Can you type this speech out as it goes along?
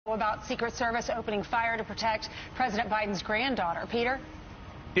About Secret Service opening fire to protect President Biden's granddaughter. Peter?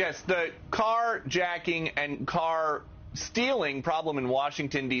 Yes, the carjacking and car stealing problem in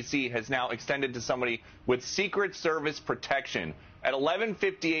Washington, D.C. has now extended to somebody with Secret Service protection. At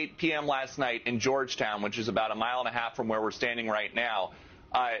 11:58 p.m. last night in Georgetown, which is about a mile and a half from where we're standing right now,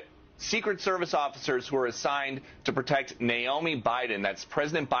 Secret Service officers who are assigned to protect Naomi Biden, that's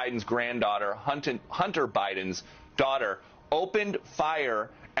President Biden's granddaughter, Hunter Biden's daughter, opened fire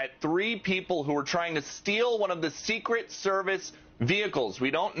at 3 people who were trying to steal one of the Secret Service vehicles.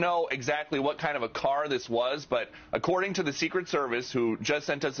 We don't know exactly what kind of a car this was, but according to the Secret Service, who just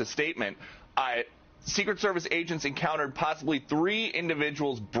sent us a statement, Secret Service agents encountered possibly 3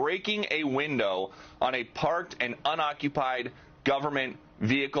 individuals breaking a window on a parked and unoccupied government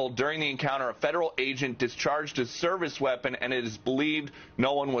vehicle. During the encounter, a federal agent discharged a service weapon, and it is believed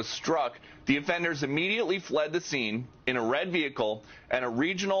no one was struck. The offenders immediately fled the scene in a red vehicle, and a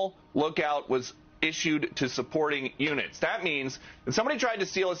regional lookout was issued to supporting units. That means that somebody tried to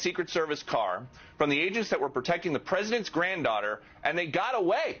steal a Secret Service car from the agents that were protecting the president's granddaughter, and they got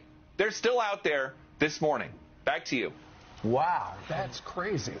away. They're still out there this morning. Back to you. Wow, that's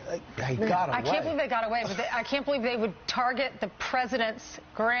crazy. They got away. I can't believe they got away, but I can't believe they would target the president's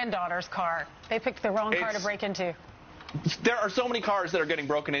granddaughter's car. They picked the wrong car to break into. There are so many cars that are getting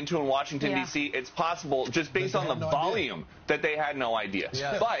broken into in Washington, D.C., it's possible, just based on the volume, that they had no idea.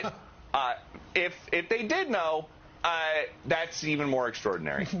 Yeah. But if they did know, that's even more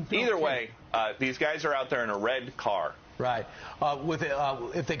extraordinary. Either way, these guys are out there in a red car. Right.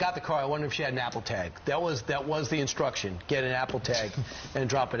 If they got the car, I wonder if she had an Apple tag. That was the instruction. Get an Apple tag and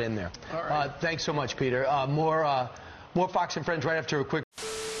drop it in there. All right. Thanks so much, Peter. More Fox and Friends right after a quick.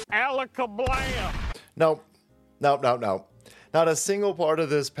 Alakablam. No. Not a single part of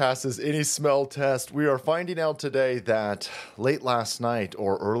this passes any smell test. We are finding out today that late last night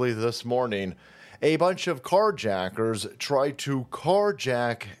or early this morning, a bunch of carjackers tried to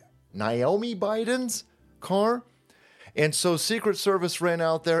carjack Naomi Biden's car. And so Secret Service ran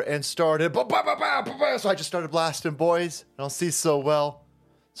out there and started, so I just started blasting boys. I don't see so well.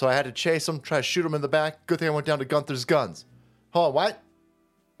 So I had to chase them, try to shoot them in the back. Good thing I went down to Gunther's Guns. Hold on,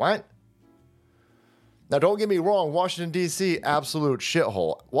 what? Now, don't get me wrong, Washington, D.C., absolute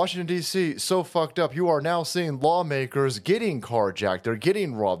shithole. Washington, D.C., so fucked up. You are now seeing lawmakers getting carjacked. They're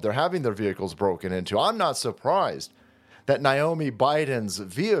getting robbed. They're having their vehicles broken into. I'm not surprised that Naomi Biden's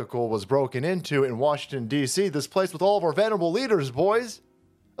vehicle was broken into in Washington, D.C., this place with all of our venerable leaders, boys.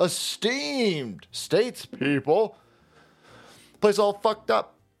 Esteemed statespeople. Place all fucked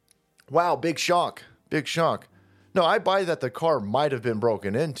up. Wow, big shock. No, I buy that the car might have been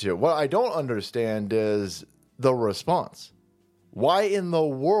broken into. What I don't understand is the response. Why in the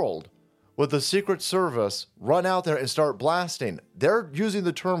world would the Secret Service run out there and start blasting? They're using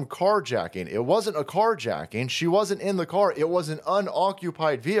the term carjacking. It wasn't a carjacking. She wasn't in the car. It was an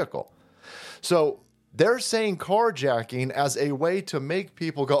unoccupied vehicle. So they're saying carjacking as a way to make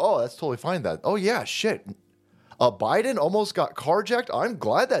people go, oh, that's totally fine. Oh, yeah, shit. Biden almost got carjacked? I'm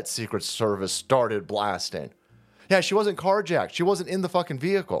glad that Secret Service started blasting. Yeah, she wasn't carjacked. She wasn't in the fucking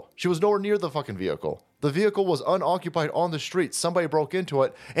vehicle. She was nowhere near the fucking vehicle. The vehicle was unoccupied on the street. Somebody broke into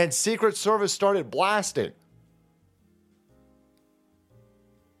it, and Secret Service started blasting.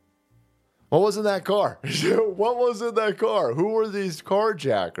 What was in that car? What was in that car? Who were these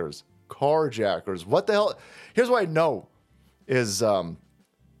carjackers? What the hell? Here's what I know is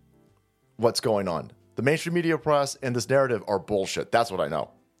what's going on. The mainstream media press and this narrative are bullshit. That's what I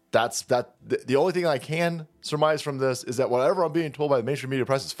know. The only thing I can surmise from this is that whatever I'm being told by the mainstream media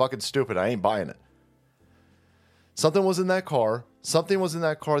press is fucking stupid. I ain't buying it. Something was in that car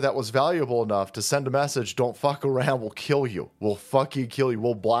that was valuable enough to send a message, don't fuck around, we'll kill you. We'll fucking kill you.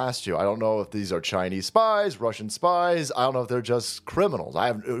 We'll blast you. I don't know if these are Chinese spies, Russian spies. I don't know if they're just criminals.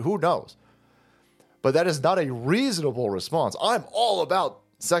 Who knows? But that is not a reasonable response. I'm all about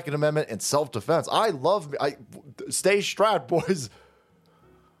Second Amendment and self-defense. Stay strapped, boys.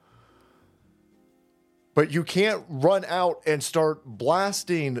 But you can't run out and start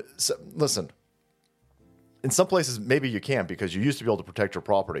blasting. Listen, in some places, maybe you can because you used to be able to protect your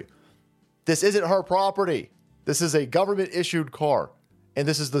property. This isn't her property. This is a government-issued car, and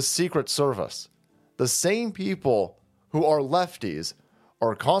this is the Secret Service. The same people who are lefties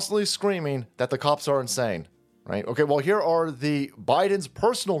are constantly screaming that the cops are insane, right? Okay, well, here are the Biden's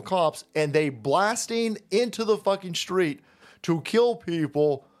personal cops, and they blasting into the fucking street to kill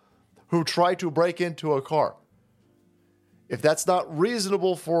people who try to break into a car. If that's not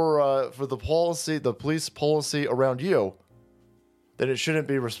reasonable for the policy, the police policy around you, then it shouldn't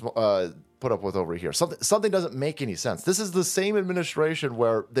be put up with over here. Something doesn't make any sense. This is the same administration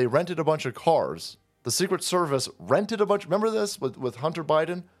where they rented a bunch of cars. The Secret Service rented a bunch. Remember this with Hunter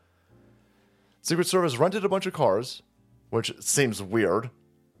Biden? Secret Service rented a bunch of cars, which seems weird.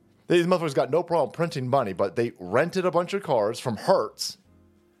 These motherfuckers got no problem printing money, but they rented a bunch of cars from Hertz.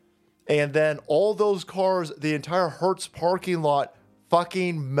 And then all those cars, the entire Hertz parking lot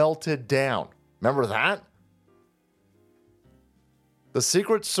fucking melted down. Remember that? The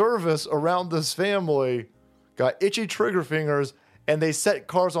Secret Service around this family got itchy trigger fingers and they set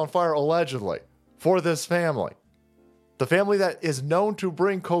cars on fire allegedly for this family. The family that is known to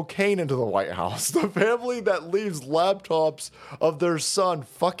bring cocaine into the White House. The family that leaves laptops of their son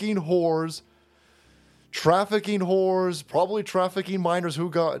fucking whores, trafficking whores, probably trafficking minors who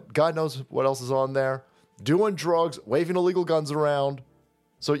God knows what else is on there, doing drugs, waving illegal guns around.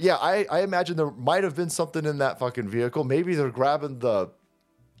 So yeah, I imagine there might have been something in that fucking vehicle. Maybe they're grabbing the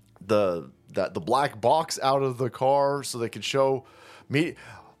black box out of the car so they can show me.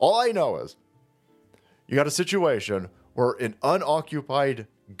 All I know is you got a situation where an unoccupied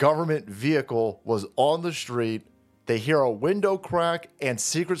government vehicle was on the street. They hear a window crack and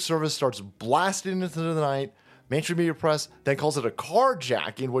Secret Service starts blasting into the night. Mainstream media press then calls it a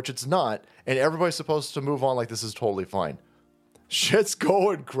carjacking, which it's not, and everybody's supposed to move on like this is totally fine. Shit's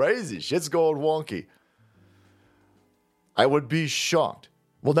going crazy. Shit's going wonky. I would be shocked.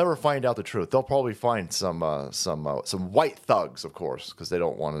 We'll never find out the truth. They'll probably find some white thugs, of course, because they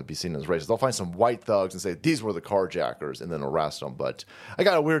don't want to be seen as racist. They'll find some white thugs and say, these were the carjackers, and then arrest them. But I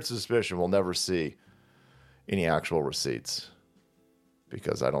got a weird suspicion we'll never see any actual receipts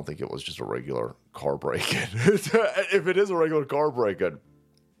because I don't think it was just a regular car break-in. If it is a regular car break-in,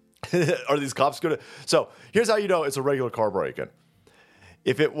 are these cops going to... So here's how you know it's a regular car break-in.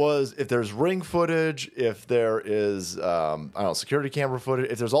 If there's ring footage, if there is, security camera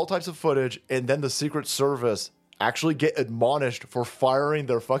footage, if there's all types of footage, and then the Secret Service actually get admonished for firing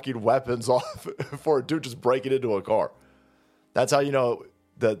their fucking weapons off for a dude just breaking into a car. That's how you know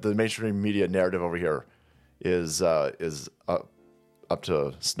that the mainstream media narrative over here is up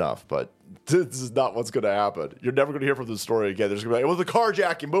to snuff. But this is not what's going to happen. You're never going to hear from this story again. There's going to be like, it was the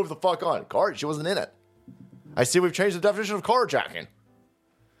carjacking. Move the fuck on. She wasn't in it. I see we've changed the definition of carjacking.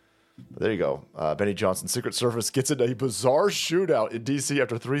 But there you go. Benny Johnson, Secret Service gets in a bizarre shootout in D.C.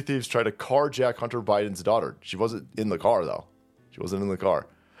 after 3 thieves try to carjack Hunter Biden's daughter. She wasn't in the car, though. She wasn't in the car.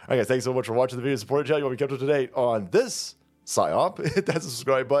 All right, guys, thanks so much for watching the video. Support the channel. You want to be kept up to date on this PSYOP. Hit that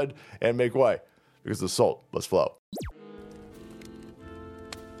subscribe button and make way because the salt must flow.